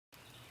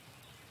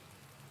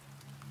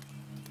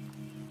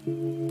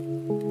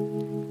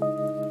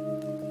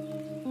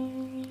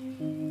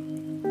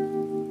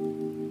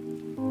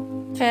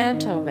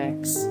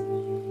Phantomix,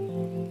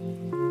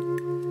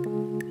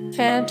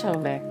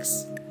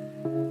 Phantomix,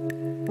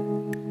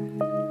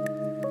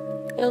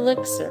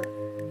 Elixir,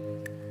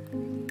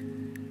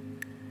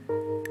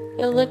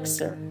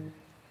 Elixir,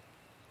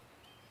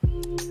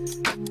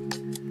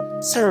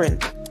 Surin,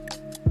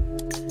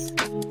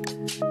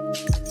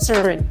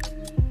 Surin,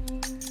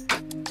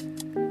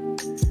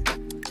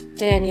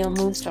 Daniel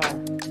Moonstar,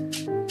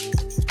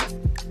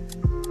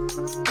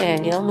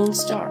 Daniel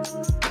Moonstar,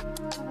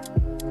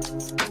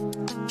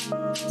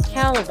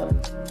 Caliban,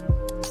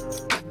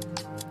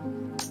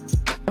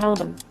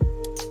 Caliban,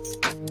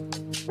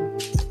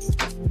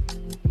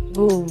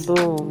 Boom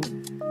Boom,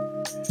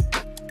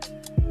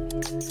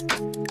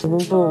 Boom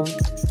Boom,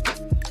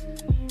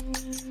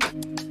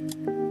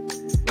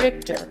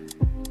 Richter,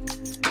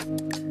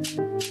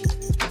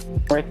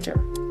 Richter,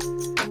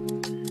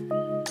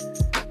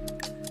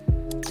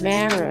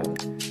 Marrow,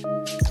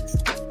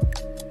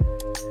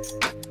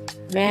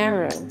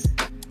 Marrow,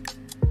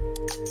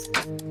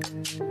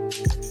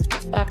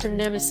 Dr.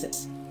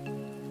 Nemesis,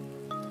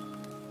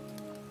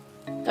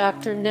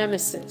 Dr.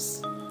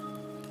 Nemesis,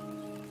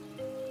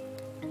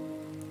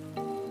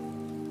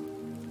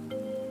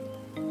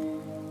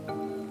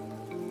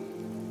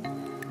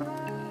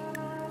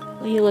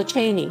 Leela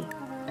Cheney,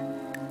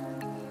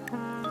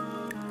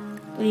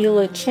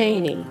 Leela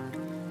Cheney,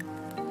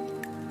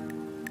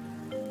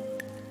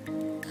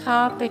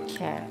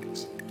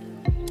 Copycat,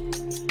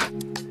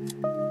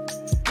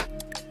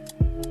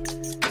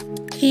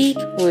 Peak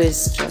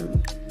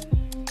Wisdom,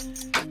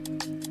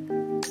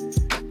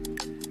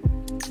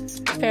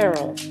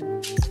 Feral,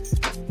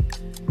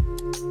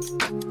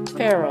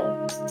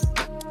 Feral,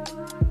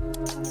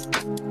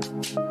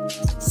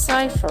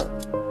 Cypher,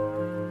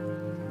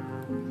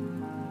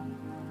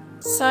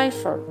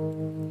 Cypher,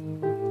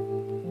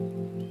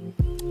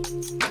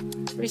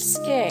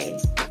 Risque,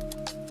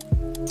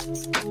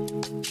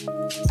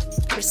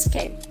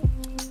 Risque,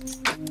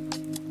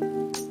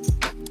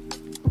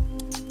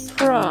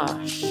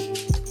 Crush,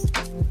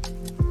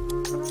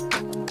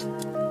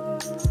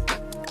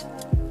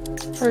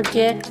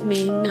 Forget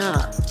Me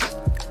Not,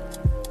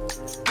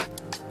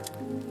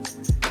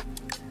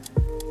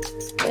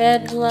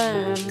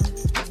 Bedlam.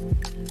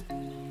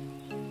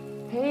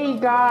 Hey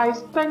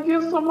guys, thank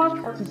you so much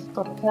for the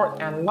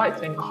support and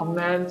likes and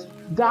comments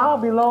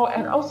down below,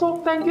 and also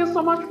thank you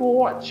so much for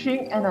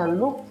watching, and I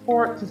look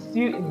forward to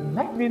see you in the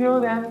next video.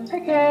 Then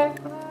take care,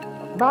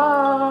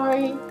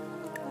 bye.